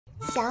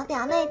小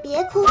表妹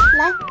别哭，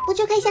来，不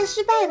就看一下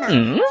失败嘛？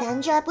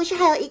咱这不是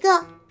还有一个？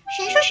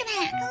谁说失败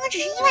了？刚刚只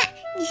是意外。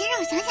你先让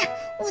我想想，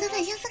我的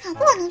反向思考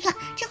不可能错，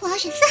这回我要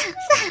选4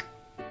号。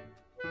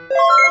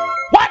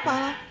完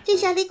了，这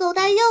下离狗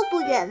蛋又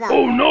不远了。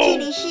这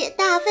里是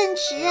大粪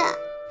池啊！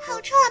好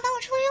臭啊，把我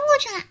抽晕过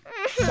去了。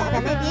小表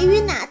妹别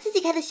晕呐，自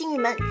己开的幸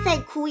运门，再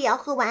苦也要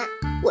喝完。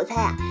我猜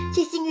啊，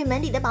这幸运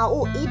门里的宝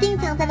物一定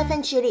藏在了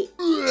粪池里，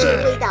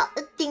这味道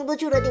顶不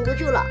住了。表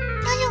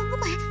姐我不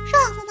管，说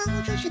好疯狂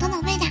互助取得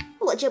宝贝的。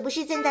我这不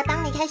是正在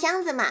帮你开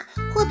箱子嘛，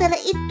获得了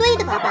一堆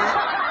的宝宝。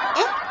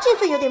哎，这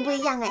份有点不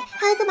一样哎，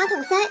还有个马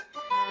桶塞，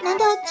难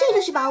道这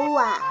就是宝物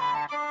啊？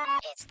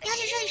表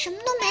姐这里什么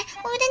都没，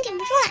我有点顶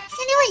不住了，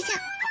先溜一下。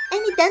哎，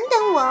你等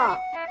等我，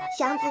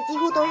箱子几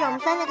乎都让我们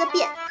翻了个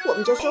遍，我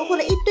们就收获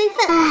了一堆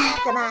粪。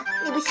怎么，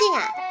你不信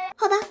啊？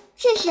好吧，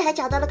确实还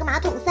找到了个马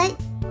桶塞。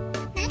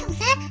马桶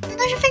塞难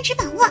道是粪池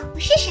宝物？我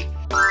试试。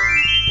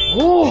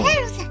原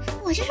来如此，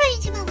我就说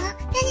运气爆棚，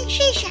表姐你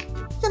试一试。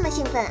这么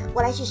兴奋，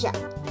我来试试。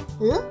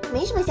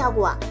没什么效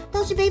果，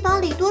倒是背包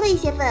里多了一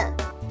些粪。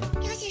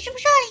表姐这不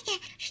是奥利给，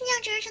是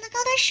酿制而成的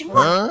高端食物。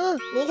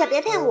你可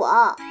别骗我！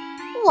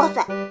哇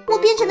塞，我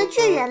变成了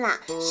巨人啦，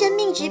生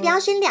命值飙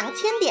升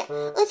2000点，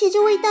而且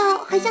这味道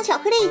还像巧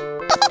克力。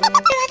对吧？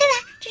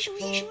这是无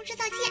限食物制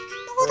造机，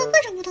能获得各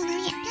种不同能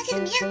力。表姐怎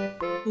么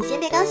样？你先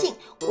别高兴，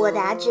我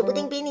的指不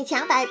定比你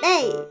强100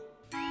倍。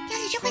表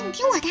姐这回你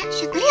听我的，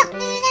选个6，6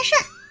大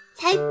顺。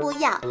才不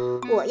要，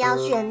我要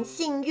选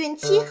幸运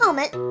7号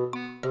门。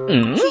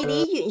距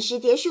离陨石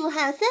结束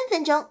还有3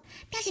分钟。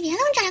表姐别愣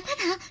着了，快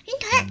跑！云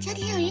团，脚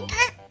底下有云团。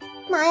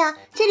妈呀，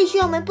这里需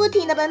要我们不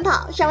停的奔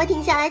跑，稍微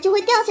停下来就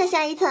会掉下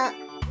下一层。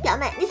表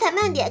妹，你踩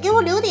慢点，给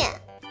我留点。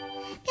表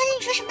姐，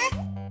你说什么？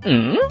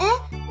哎，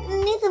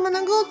你怎么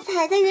能够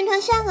踩在云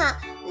团上啊？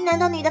难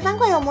道你的方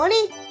块有魔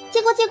力？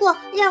借过，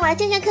让我来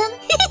占坑。表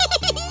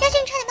姐，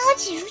你差点把我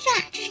挤出去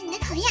了，这是你的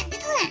考验，别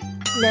偷懒。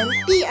能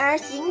避而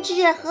行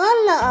之，何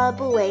乐而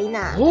不为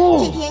呢？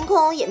这天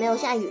空也没有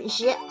下陨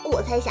石，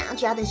我猜想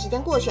只要等时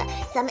间过去，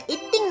咱们一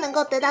定能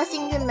够得到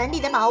幸运门里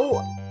的宝物。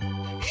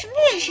什么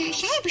陨石啊，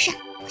啥也不是，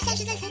我下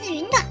去再踩踩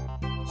云的。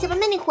小妹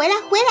妹，你回来！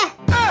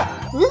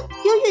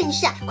有陨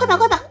石啊，快跑！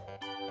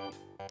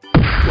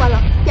完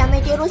了，表妹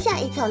跌落下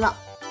一层了，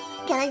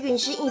看来陨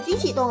石已经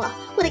启动了，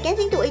我得赶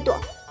紧躲一躲。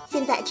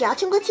现在只要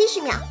撑过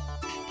70秒。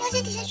表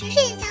姐底下全是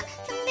岩浆，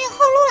怎么没有后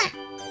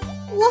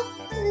路了？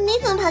你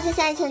怎么跑下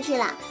下一层去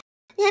了？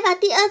你还把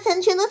第2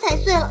层全都踩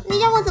碎了，你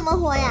让我怎么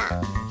活呀？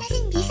表姐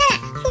你跌下来，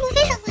速度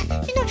非常快，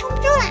真的撑不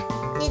住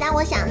了。你当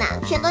我想呢？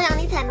全都让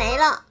你踩没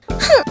了。表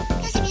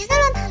姐别再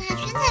乱跑了，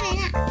全踩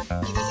没了。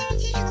你的幸运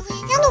期只能和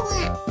岩浆度过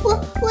来。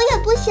我也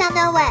不想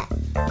的喂，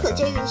可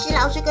这陨石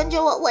老是跟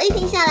着我，我一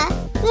停下来，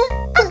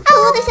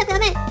可恶的小表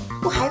妹，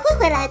我还会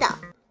回来的。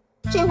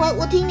这回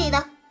我听你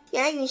的。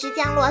原来陨石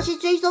降落是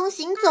追踪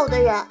行走的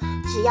人，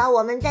只要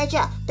我们在这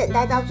等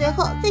待到最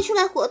后再出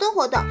来活动，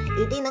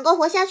一定能够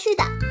活下去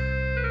的。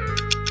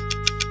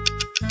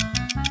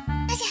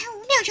而且还有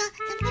5秒钟，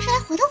咱们快出来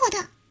活动。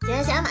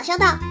想要马上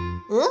到。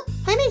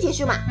还没结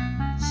束嘛？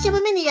小妹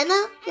妹，你人呢？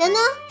原来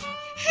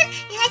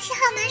7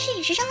号门是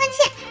陨石召唤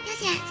器。表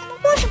姐，咱们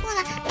过是过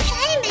了，我啥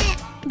也没。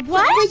怎么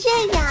会这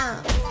样？